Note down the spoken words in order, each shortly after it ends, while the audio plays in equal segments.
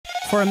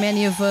For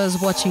many of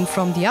us watching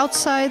from the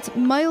outside,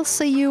 male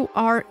Seiyuu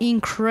are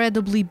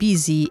incredibly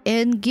busy,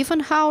 and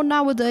given how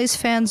nowadays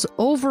fans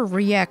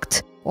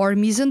overreact or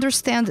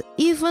misunderstand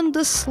even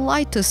the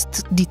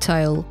slightest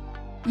detail,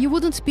 you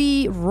wouldn't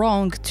be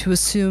wrong to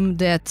assume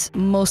that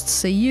most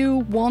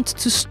Seiyuu want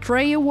to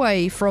stray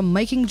away from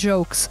making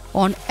jokes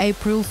on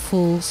April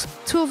Fools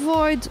to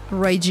avoid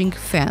raging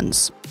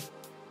fans.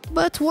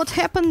 But what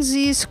happens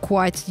is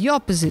quite the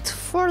opposite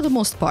for the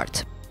most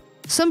part.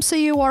 Some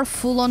Seiyuu are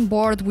full on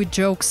board with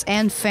jokes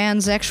and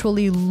fans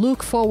actually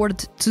look forward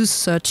to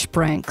such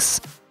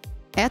pranks.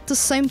 At the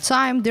same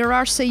time, there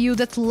are Seiyuu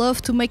that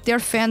love to make their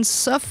fans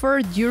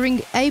suffer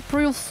during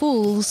April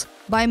Fools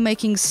by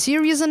making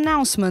serious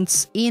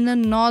announcements in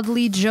an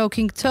oddly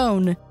joking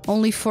tone,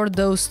 only for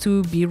those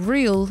to be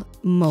real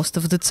most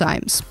of the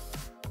times.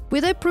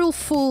 With April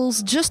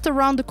Fools just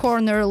around the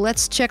corner,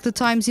 let's check the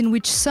times in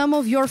which some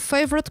of your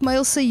favorite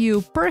male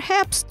Seiyuu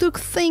perhaps took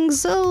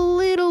things a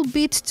little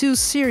bit too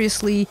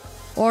seriously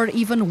or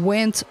even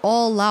went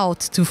all out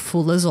to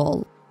fool us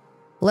all.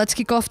 Let's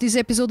kick off this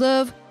episode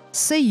of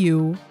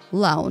Seiyuu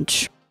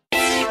Lounge.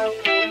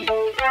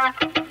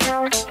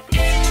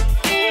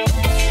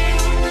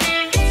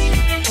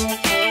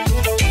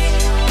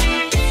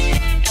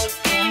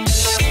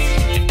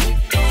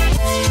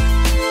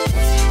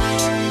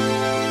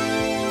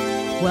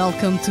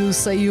 Welcome to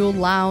Seiyuu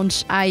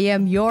Lounge. I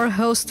am your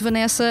host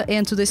Vanessa,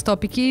 and today's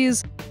topic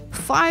is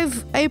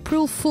 5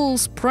 April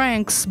Fool's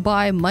pranks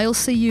by male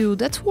Seiyuu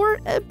that were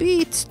a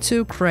bit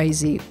too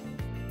crazy.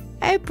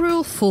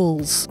 April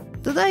Fools,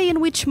 the day in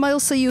which male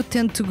Seiyuu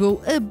tend to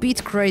go a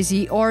bit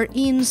crazy or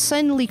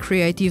insanely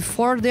creative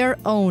for their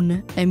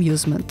own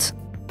amusement.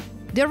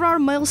 There are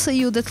male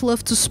Seiyuu that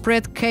love to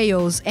spread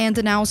chaos and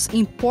announce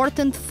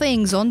important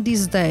things on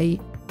this day.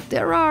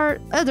 There are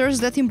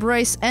others that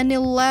embrace an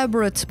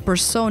elaborate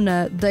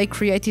persona they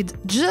created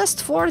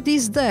just for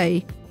this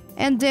day.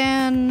 And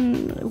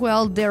then,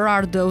 well, there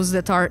are those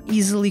that are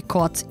easily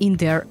caught in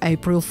their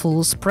April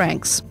Fool's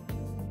pranks.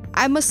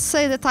 I must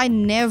say that I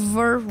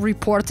never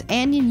report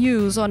any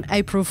news on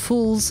April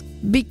Fools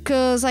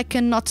because I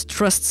cannot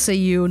trust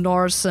Seiyuu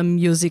nor some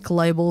music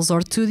labels or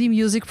 2D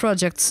music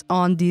projects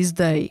on this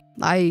day.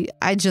 I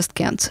just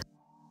can't.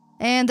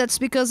 And that's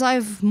because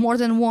I've more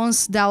than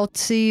once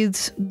doubted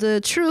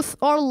the truth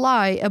or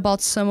lie about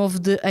some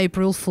of the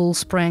April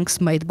Fool's pranks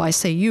made by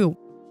Seiyuu.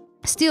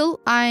 Still,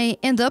 I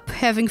end up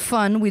having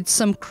fun with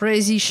some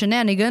crazy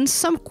shenanigans,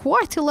 some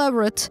quite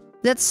elaborate,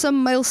 that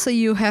some male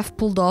Seiyuu have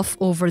pulled off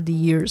over the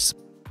years.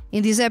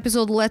 In this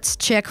episode, let's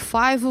check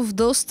 5 of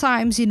those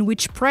times in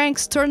which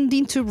pranks turned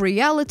into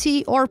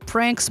reality or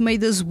pranks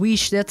made us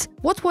wish that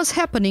what was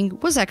happening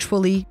was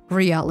actually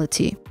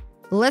reality.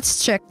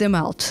 Let's check them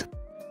out.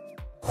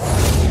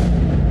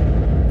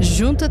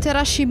 Junta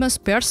Terashima's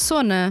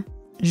persona,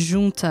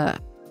 Junta.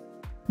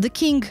 The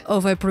king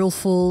of April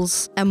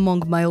Fools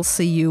among male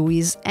Seiyuu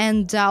is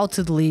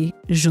undoubtedly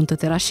Junta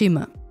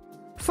Terashima.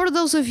 For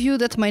those of you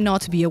that may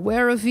not be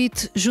aware of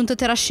it, Junta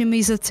Terashima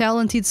is a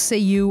talented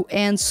Seiyuu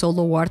and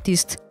solo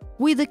artist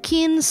with a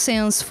keen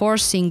sense for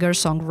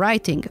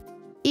singer-songwriting.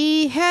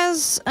 He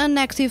has an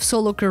active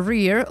solo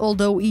career,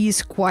 although he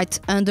is quite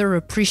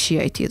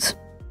underappreciated.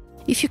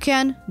 If you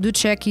can, do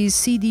check his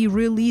CD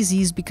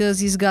releases because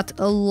he's got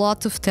a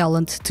lot of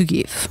talent to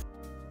give.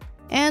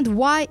 And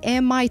why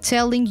am I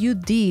telling you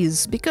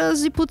this?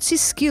 Because he puts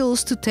his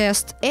skills to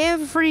test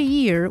every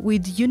year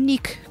with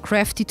unique,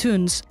 crafty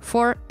tunes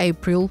for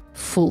April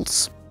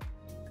Fools.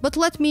 But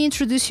let me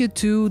introduce you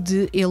to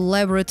the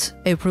elaborate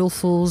April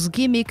Fool's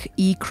gimmick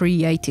he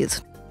created.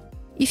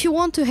 If you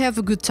want to have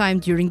a good time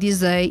during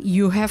this day,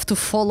 you have to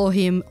follow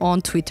him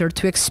on Twitter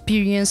to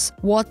experience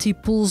what he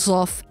pulls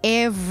off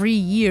every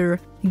year,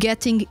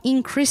 getting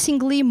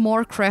increasingly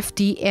more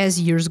crafty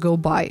as years go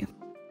by.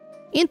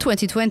 In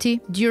 2020,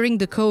 during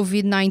the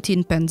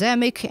COVID-19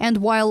 pandemic, and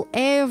while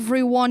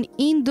everyone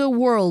in the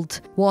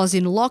world was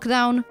in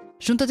lockdown,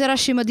 Junta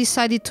Terashima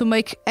decided to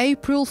make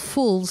April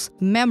Fools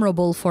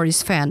memorable for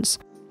his fans,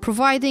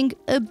 providing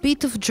a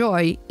bit of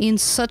joy in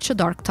such a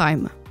dark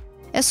time.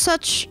 As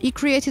such, he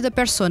created a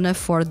persona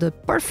for the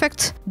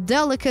perfect,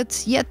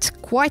 delicate, yet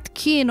quite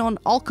keen on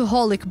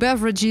alcoholic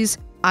beverages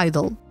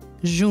idol,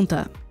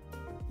 Junta.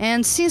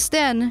 And since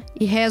then,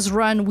 he has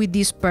run with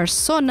this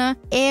persona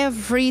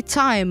every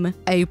time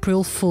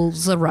April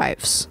Fools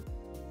arrives.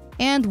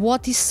 And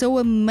what is so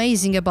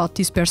amazing about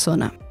this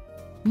persona?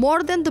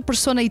 More than the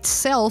persona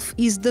itself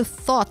is the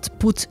thought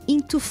put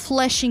into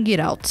fleshing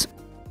it out.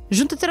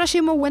 Junta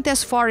Terashima went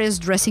as far as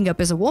dressing up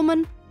as a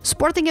woman,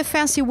 sporting a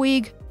fancy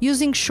wig,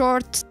 using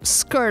short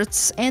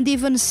skirts, and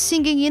even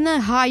singing in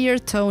a higher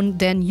tone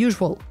than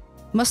usual.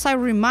 Must I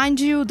remind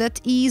you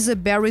that he is a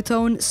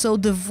baritone, so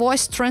the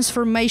voice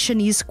transformation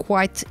is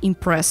quite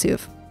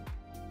impressive.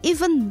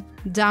 Even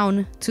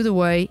down to the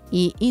way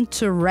he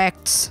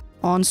interacts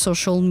on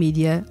social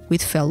media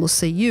with fellow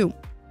Seiyuu.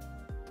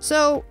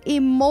 So he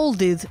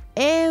molded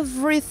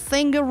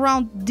everything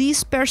around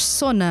this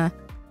persona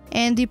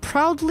and he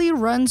proudly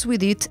runs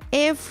with it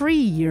every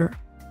year.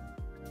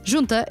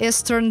 Junta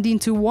has turned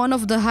into one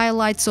of the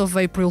highlights of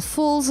April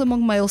Fools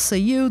among male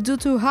Seiyuu due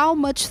to how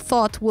much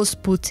thought was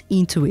put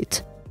into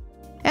it.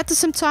 At the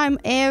same time,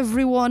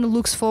 everyone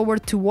looks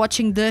forward to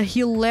watching the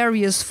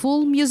hilarious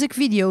full music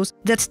videos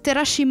that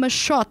Terashima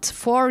shot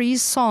for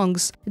his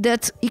songs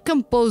that he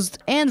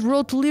composed and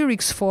wrote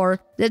lyrics for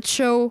that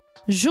show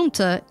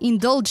Junta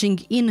indulging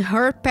in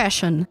her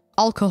passion,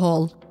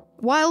 alcohol,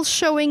 while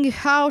showing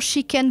how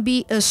she can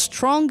be a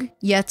strong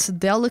yet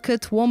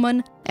delicate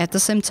woman at the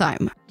same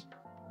time.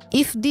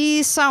 If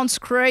this sounds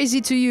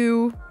crazy to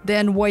you,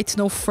 then wait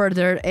no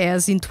further,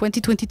 as in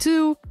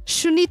 2022,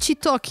 Shunichi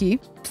Toki,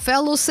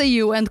 fellow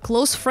Seiyuu and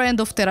close friend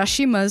of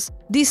Terashima's,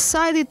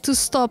 decided to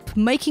stop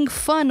making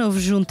fun of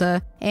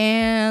Junta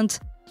and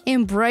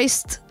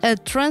embraced a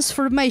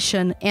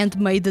transformation and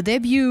made a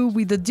debut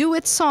with a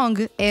duet song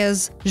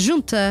as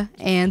Junta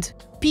and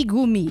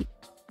Pigumi.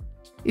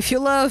 If you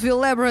love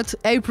elaborate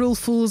April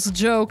Fool's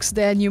jokes,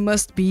 then you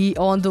must be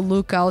on the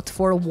lookout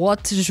for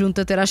what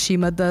Junta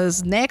Terashima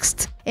does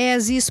next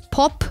as his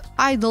pop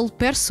idol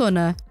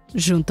persona,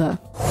 Junta.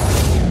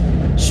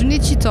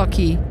 Shunichi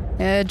Toki,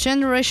 a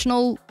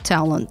generational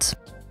talent.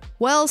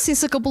 Well,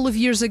 since a couple of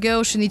years ago,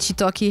 Shunichi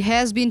Toki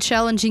has been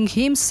challenging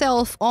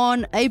himself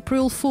on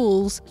April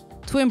Fools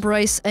to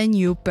embrace a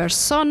new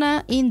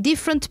persona in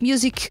different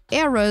music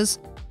eras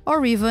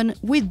or even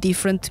with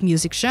different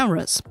music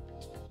genres.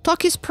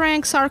 Toki's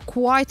pranks are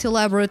quite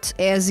elaborate,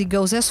 as he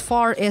goes as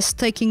far as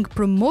taking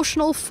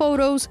promotional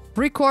photos,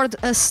 record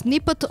a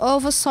snippet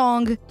of a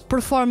song,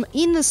 perform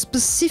in a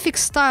specific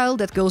style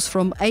that goes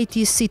from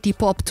 80s city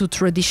pop to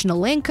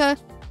traditional enka,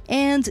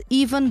 and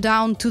even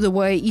down to the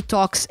way he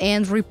talks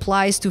and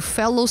replies to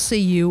fellow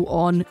Seiyuu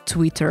on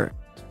Twitter.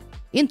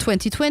 In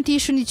 2020,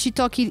 Shunichi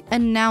Toki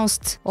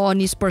announced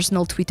on his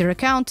personal Twitter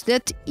account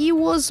that he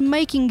was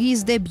making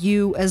his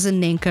debut as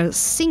an enka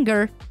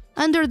singer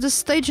under the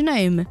stage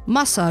name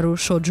Masaru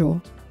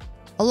Shoujo.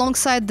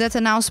 Alongside that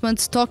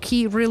announcement,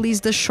 Toki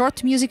released a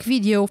short music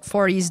video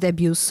for his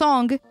debut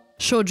song,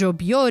 Shoujo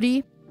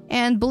Biori,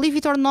 and believe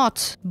it or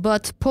not,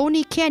 but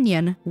Pony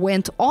Canyon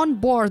went on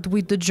board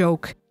with the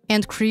joke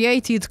and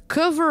created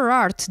cover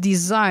art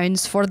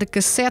designs for the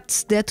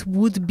cassettes that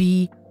would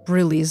be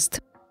released.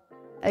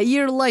 A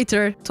year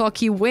later,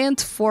 Toki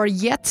went for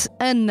yet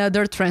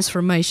another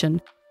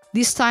transformation,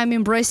 this time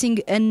embracing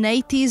an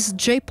 80s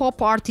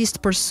J-pop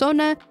artist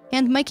persona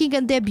and making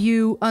a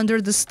debut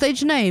under the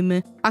stage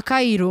name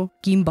Akairu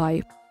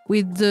Ginbai,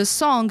 with the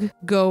song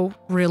Go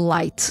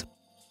Relight.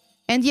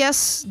 And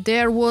yes,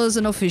 there was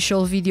an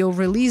official video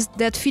released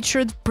that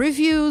featured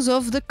previews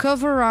of the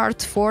cover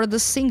art for the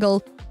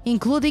single,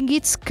 including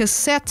its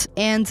cassette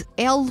and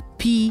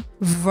LP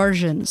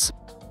versions.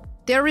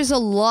 There is a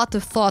lot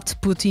of thought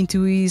put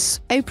into his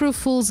April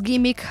Fool's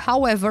gimmick,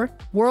 however,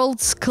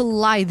 worlds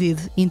collided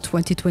in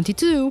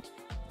 2022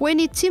 when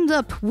he teamed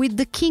up with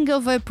the king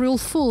of April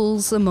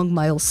Fools among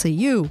male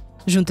Seiyuu,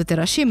 Junta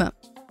Terashima.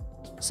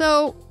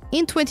 So,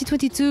 in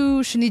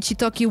 2022, Shunichi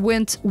Toki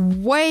went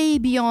way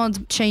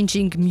beyond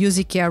changing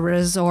music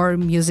eras or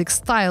music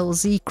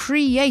styles. He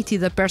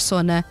created a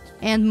persona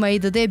and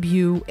made a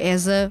debut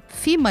as a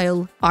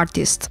female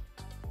artist.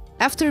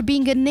 After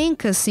being an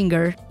enka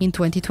singer in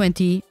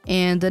 2020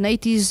 and an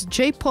 80s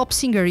J-pop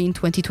singer in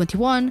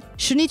 2021,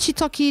 Shunichi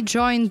Toki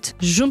joined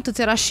Junta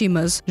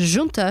Terashima's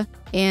Junta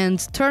and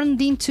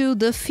turned into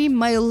the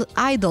female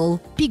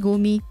idol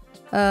Pigumi.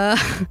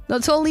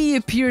 Not only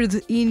appeared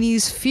in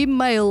his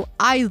female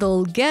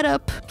idol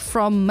getup,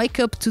 from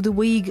makeup to the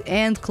wig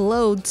and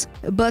clothes,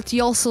 but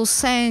he also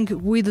sang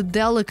with a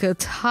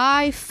delicate,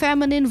 high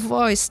feminine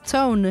voice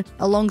tone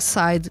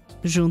alongside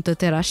Junta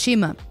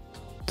Terashima.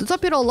 To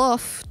top it all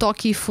off,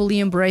 Toki fully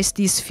embraced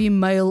his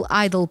female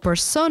idol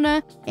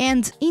persona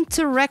and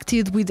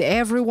interacted with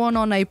everyone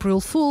on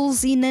April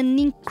Fools in an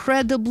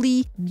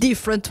incredibly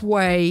different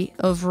way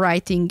of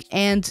writing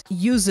and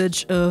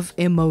usage of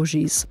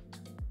emojis.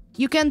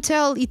 You can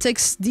tell he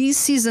takes this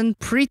season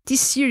pretty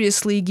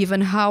seriously,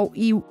 given how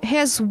he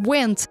has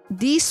went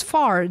this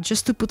far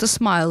just to put a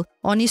smile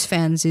on his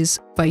fans'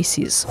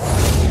 faces.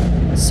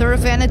 Sir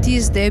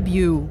Vanity's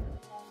debut.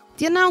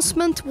 The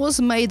announcement was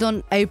made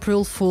on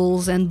April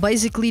Fools, and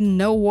basically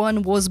no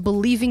one was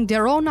believing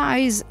their own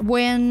eyes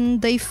when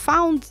they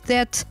found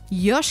that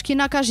Yoshiki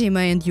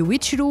Nakajima and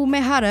Yuichiro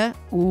Umehara,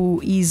 who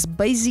is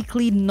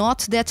basically not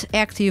that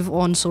active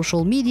on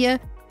social media,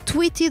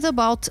 tweeted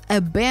about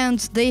a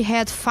band they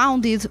had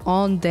founded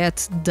on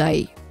that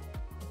day.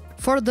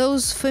 For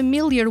those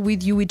familiar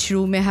with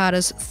Yuichiro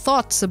Umehara's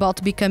thoughts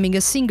about becoming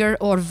a singer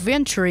or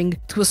venturing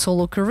to a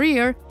solo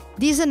career,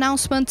 this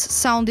announcement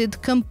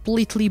sounded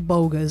completely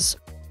bogus.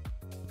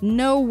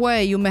 No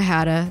way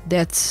Umehara,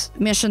 that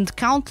mentioned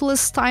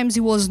countless times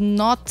he was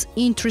not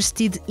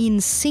interested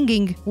in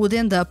singing, would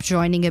end up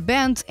joining a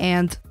band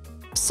and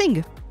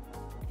sing.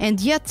 And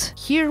yet,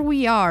 here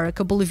we are a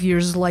couple of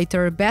years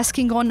later,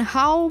 basking on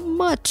how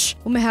much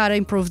Umehara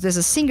improved as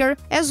a singer,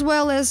 as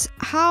well as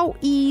how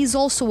he is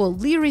also a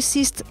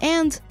lyricist,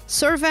 and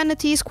Sir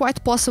Vanity is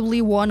quite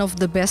possibly one of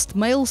the best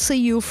male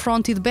Seiyuu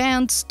fronted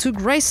bands to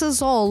grace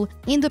us all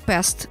in the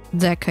past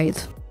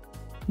decade.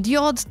 The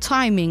odd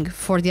timing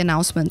for the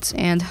announcement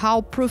and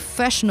how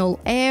professional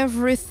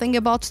everything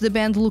about the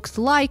band looked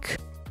like,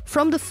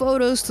 from the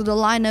photos to the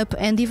lineup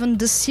and even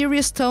the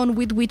serious tone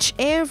with which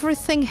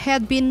everything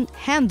had been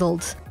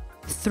handled,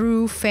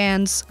 threw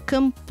fans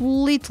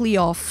completely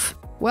off,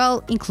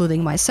 well,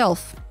 including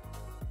myself.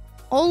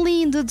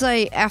 Only in the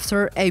day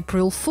after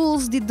April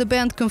Fools did the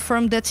band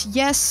confirm that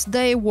yes,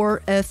 they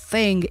were a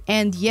thing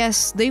and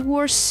yes, they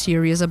were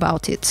serious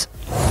about it.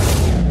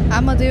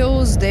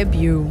 Amadeus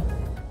debut.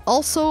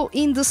 Also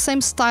in the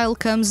same style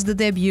comes the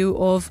debut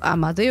of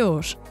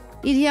Amadeus,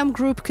 EDM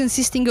group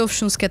consisting of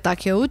Shunsuke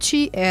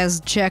Takeuchi as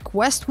Jack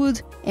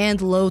Westwood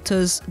and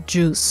Lotus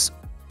Juice.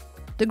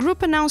 The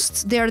group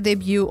announced their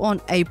debut on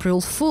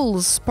April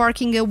Fools,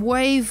 sparking a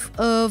wave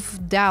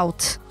of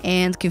doubt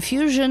and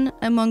confusion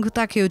among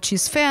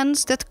Takeuchi's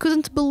fans that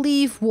couldn't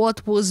believe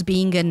what was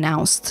being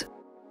announced.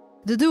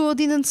 The duo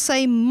didn't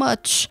say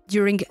much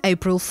during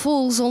April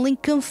Fools, only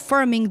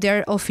confirming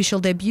their official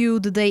debut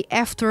the day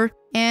after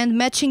and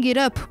matching it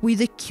up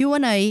with a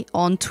Q&A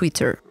on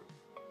Twitter.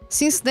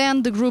 Since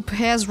then, the group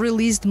has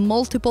released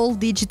multiple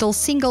digital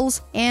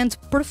singles and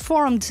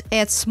performed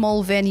at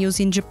small venues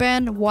in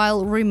Japan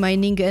while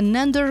remaining an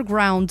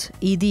underground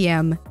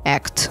EDM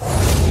act.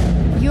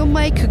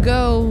 U-Make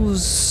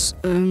goes...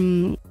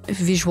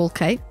 Visual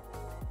Kei.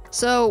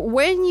 So,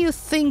 when you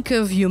think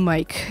of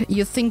U-Make,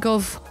 you think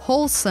of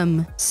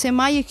wholesome,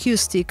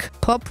 semi-acoustic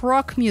pop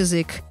rock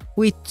music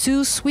with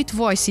two sweet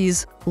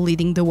voices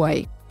leading the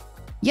way.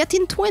 Yet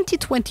in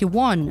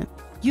 2021,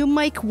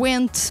 U-Make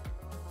went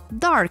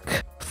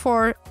dark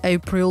for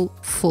April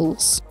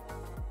Fools.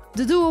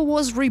 The duo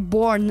was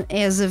reborn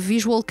as a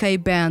Visual Kei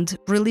band,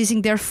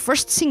 releasing their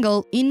first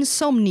single,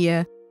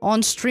 Insomnia,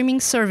 on streaming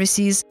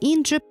services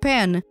in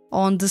Japan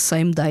on the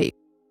same day.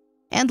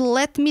 And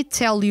let me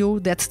tell you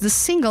that the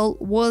single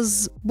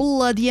was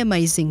bloody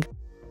amazing.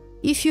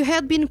 If you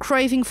had been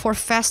craving for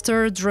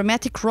faster,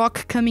 dramatic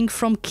rock coming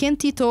from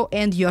Kentito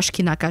and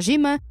Yoshiki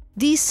Nakajima,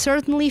 this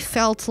certainly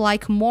felt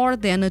like more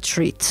than a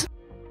treat.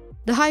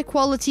 The high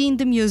quality in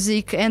the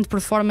music and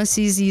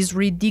performances is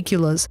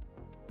ridiculous.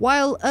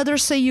 While other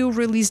Seiyuu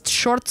released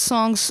short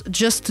songs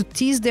just to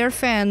tease their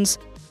fans,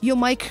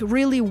 U-Make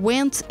really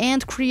went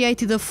and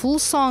created a full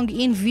song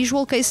in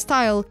Visual Kei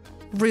style,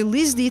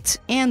 released it,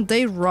 and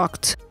they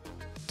rocked.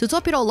 To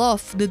top it all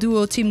off, the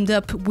duo teamed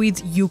up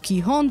with Yuki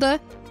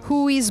Honda,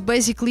 who is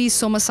basically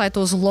Soma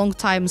Saito's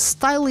longtime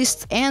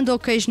stylist and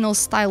occasional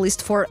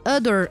stylist for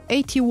other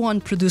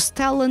 81 produced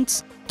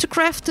talents, to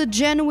craft a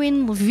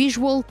genuine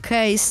Visual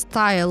Kei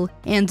style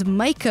and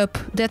makeup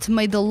that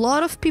made a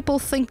lot of people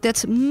think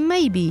that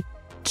maybe,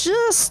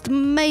 just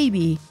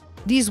maybe,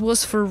 this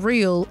was for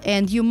real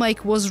and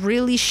U-Make was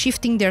really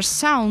shifting their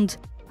sound,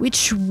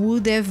 which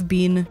would have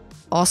been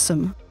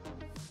awesome.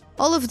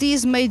 All of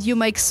these made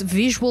U-Make's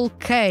Visual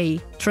Kei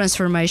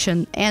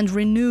transformation and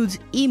renewed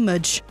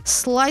image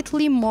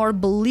slightly more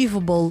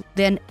believable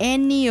than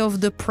any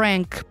of the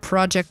prank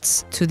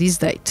projects to this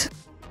date.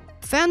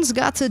 Fans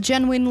got a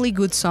genuinely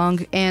good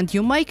song and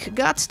U-Make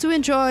got to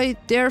enjoy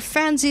their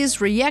fans'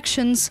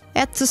 reactions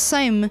at the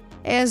same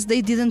as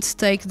they didn't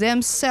take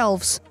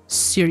themselves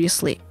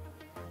seriously.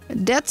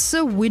 That's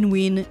a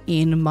win-win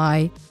in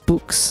my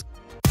books.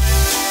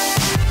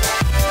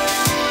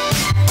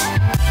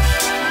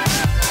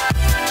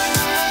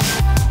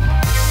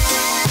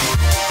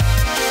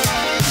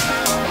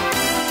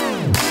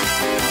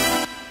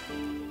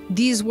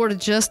 These were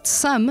just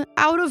some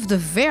out of the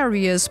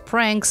various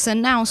pranks,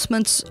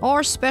 announcements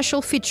or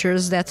special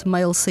features that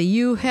male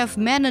Seiyuu have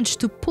managed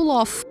to pull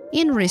off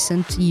in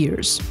recent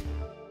years.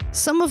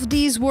 Some of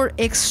these were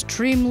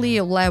extremely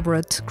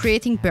elaborate,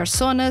 creating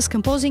personas,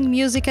 composing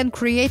music and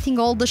creating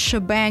all the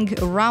shebang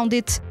around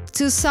it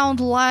to sound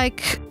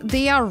like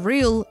they are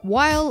real,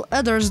 while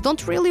others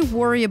don't really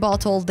worry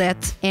about all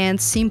that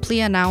and simply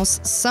announce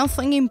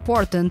something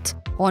important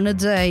on a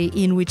day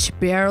in which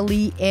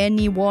barely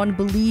anyone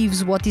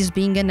believes what is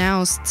being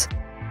announced.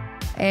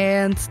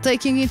 And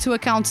taking into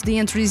account the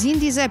entries in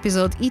this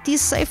episode, it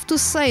is safe to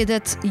say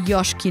that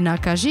Yoshiki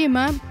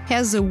Nakajima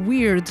has a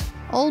weird,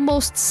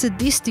 almost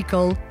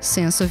sadistical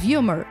sense of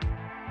humor,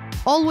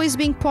 always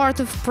being part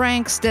of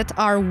pranks that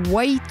are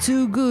way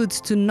too good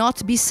to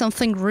not be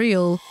something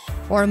real,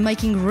 or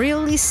making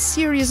really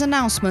serious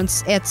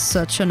announcements at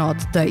such an odd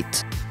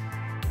date.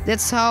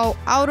 That's how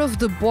out of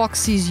the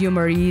box his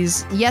humor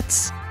is,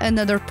 yet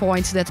another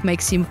point that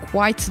makes him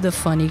quite the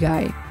funny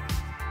guy.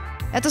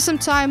 At the same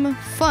time,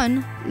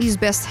 fun is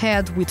best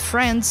had with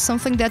friends,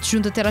 something that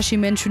Junta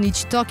Terashima and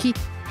Shunichi Toki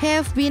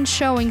have been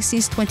showing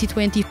since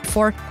 2020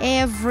 for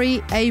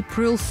every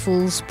April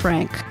Fool's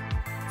prank.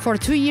 For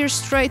 2 years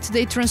straight,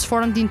 they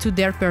transformed into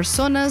their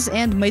personas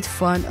and made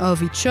fun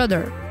of each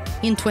other.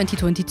 In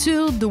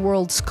 2022, the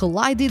worlds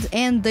collided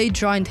and they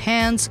joined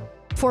hands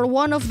for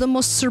one of the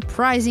most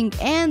surprising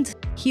and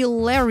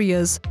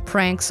hilarious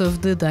pranks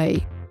of the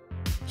day.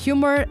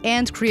 Humor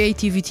and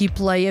creativity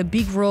play a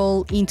big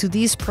role into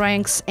these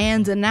pranks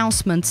and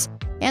announcements,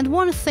 and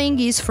one thing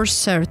is for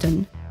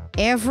certain: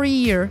 every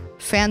year,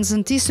 fans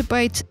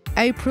anticipate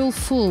April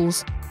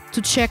Fools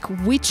to check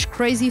which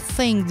crazy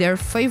thing their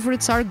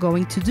favorites are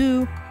going to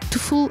do to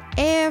fool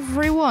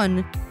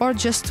everyone or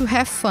just to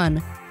have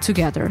fun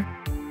together.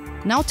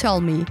 Now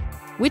tell me,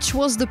 which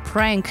was the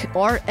prank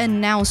or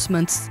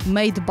announcement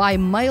made by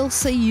male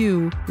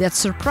Seiyuu that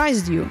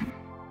surprised you?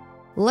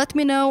 Let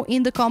me know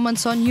in the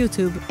comments on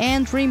YouTube,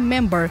 and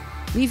remember,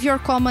 leave your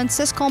comments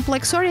as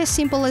complex or as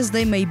simple as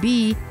they may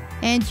be,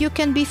 and you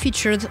can be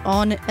featured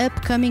on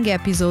upcoming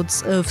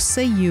episodes of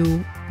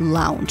Seiyuu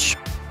Lounge.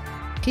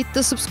 Hit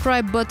the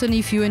subscribe button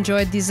if you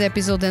enjoyed this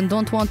episode and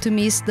don't want to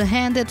miss the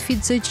Hand That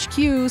Feeds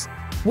HQ's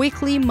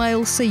weekly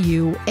male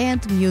Seiyuu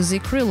and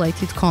music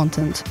related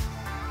content.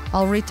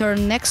 I'll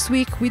return next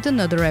week with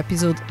another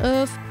episode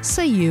of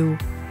Seiyuu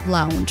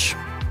Lounge.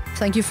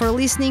 Thank you for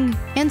listening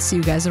and see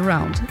you guys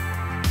around.